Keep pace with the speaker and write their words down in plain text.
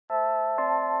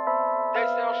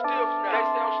Timmy,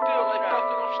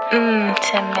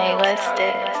 what's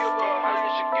this?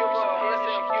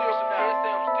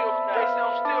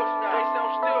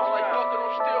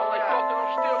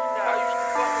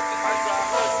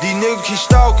 These niggas keep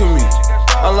stalking me,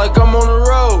 I'm like I'm on the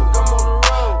road.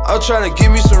 I'm tryna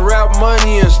give me some rap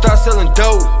money and start selling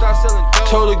dope.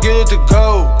 Told her get it to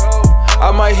go,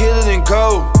 I might hit it and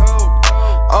go.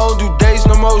 I don't do dates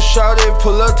no more, shout it,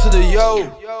 pull up to the yo.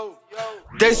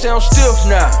 They say I'm stiff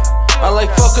now, I'm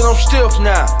like fucking I'm stiff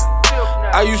now.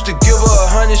 I used to give her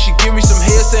 100, she give me some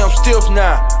head, say I'm stiff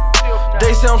now.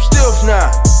 They say I'm stiff now,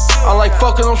 I'm like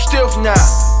fucking I'm stiff now.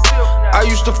 I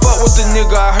used to fuck with the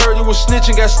nigga, I heard he was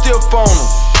snitching, got stiff on him.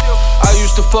 I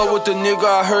used to fuck with the nigga,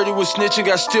 I heard he was snitching,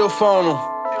 got stiff on him.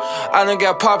 I done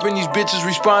got poppin', these bitches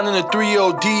responding to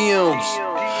 3-0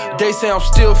 DMs. They say I'm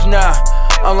stiff now,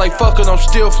 I'm like fucking I'm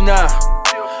stiff now.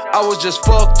 I was just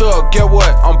fucked up, get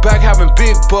what? I'm back having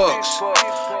big bucks.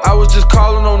 I was just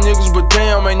calling on niggas, but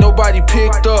damn, ain't nobody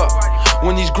picked up.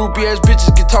 When these groupie ass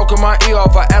bitches get talking my ear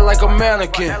off, I act like a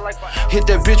mannequin. Hit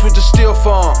that bitch with the stiff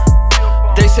arm.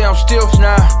 They say I'm stiff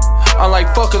now, I'm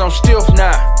like fucking I'm stiff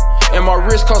now. And my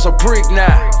wrist costs a brick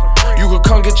now. You can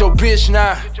come get your bitch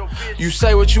now. You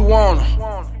say what you wanna,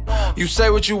 you say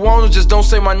what you wanna, just don't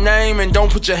say my name and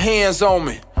don't put your hands on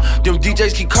me. Them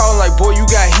DJs keep calling like, boy, you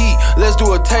got heat, let's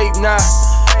do a tape now.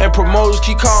 And promoters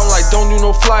keep calling like, don't do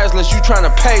no flyers unless you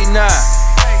tryna pay now.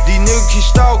 These niggas keep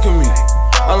stalking me,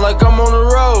 I'm like I'm on the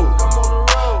road.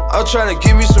 I'm tryna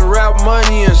give me some rap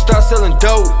money and start selling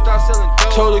dope.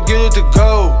 Told her get it to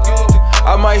go,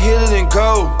 I might hit it and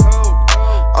go.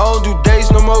 I don't do dates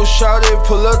no more, shout it,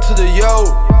 pull up to the yo.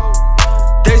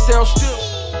 They say I'm still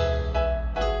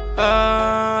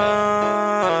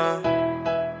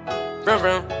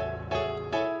vroom.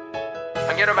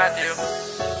 I get 'em at you.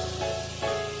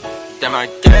 That my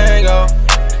gang up,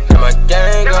 that my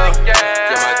gang up,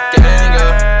 that my gang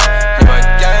up, that my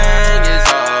gang is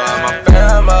up, my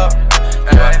fam up,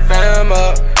 that my fam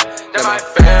up, that my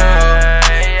fam up,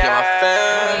 that my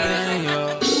family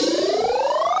up.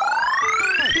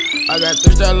 I got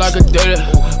 3 stars like a data,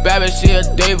 bad bitch she a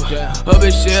diva, her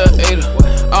bitch she a eater.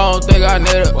 I don't think I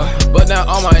need it, but now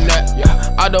on my neck,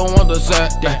 I don't want the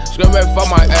set, screaming for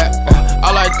my act,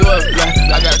 I like do it flat.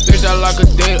 I got 3 stars like a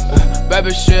data, bad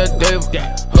bitch she a diva,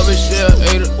 her bitch she a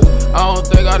eater. I don't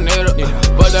think I need it,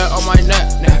 but now on my neck,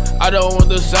 I don't want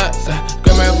the set,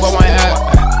 screaming for my act,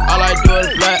 I like do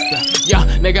it flat. Yeah,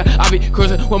 nigga, I be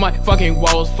cruising with my fucking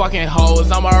woes, fucking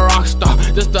hoes. I'm a rock star,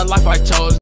 this the life I chose.